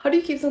How do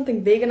you keep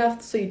something vague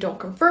enough so you don't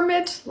confirm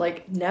it?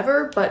 Like,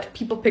 never, but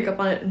people pick up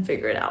on it and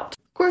figure it out.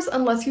 Of course,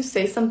 unless you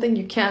say something,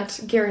 you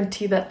can't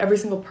guarantee that every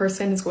single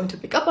person is going to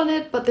pick up on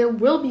it, but there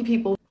will be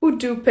people who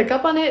do pick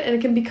up on it, and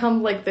it can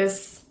become like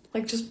this,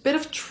 like just bit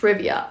of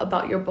trivia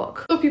about your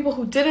book. So people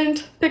who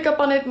didn't pick up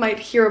on it might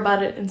hear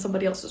about it in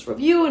somebody else's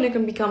review, and it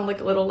can become like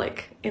a little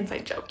like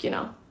inside joke, you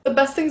know? The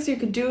best things you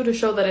could do to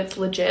show that it's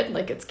legit,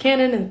 like it's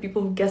canon and the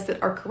people who guessed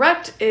it are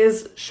correct,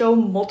 is show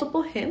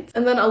multiple hints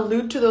and then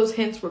allude to those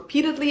hints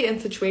repeatedly in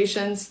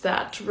situations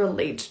that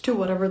relate to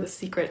whatever the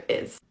secret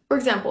is. For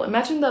example,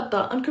 imagine that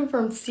the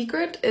unconfirmed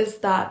secret is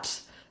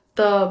that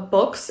the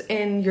books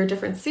in your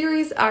different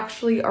series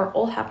actually are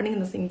all happening in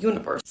the same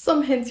universe.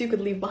 Some hints you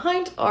could leave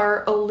behind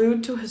are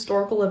allude to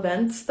historical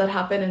events that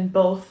happen in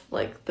both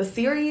like the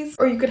series,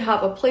 or you could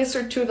have a place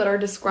or two that are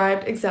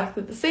described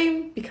exactly the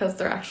same because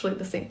they're actually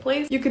the same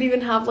place. You could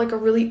even have like a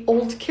really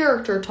old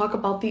character talk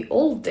about the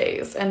old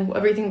days and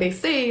everything they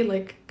say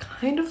like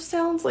kind of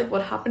sounds like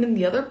what happened in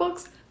the other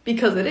books,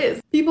 because it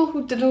is. People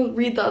who didn't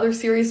read the other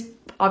series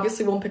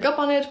obviously won't pick up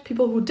on it.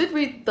 People who did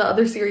read the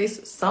other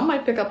series, some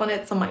might pick up on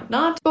it, some might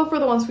not. But for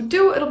the ones who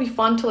do, it'll be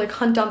fun to like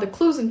hunt down the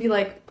clues and be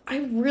like,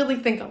 I really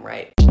think I'm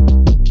right.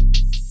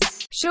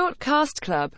 Short Cast Club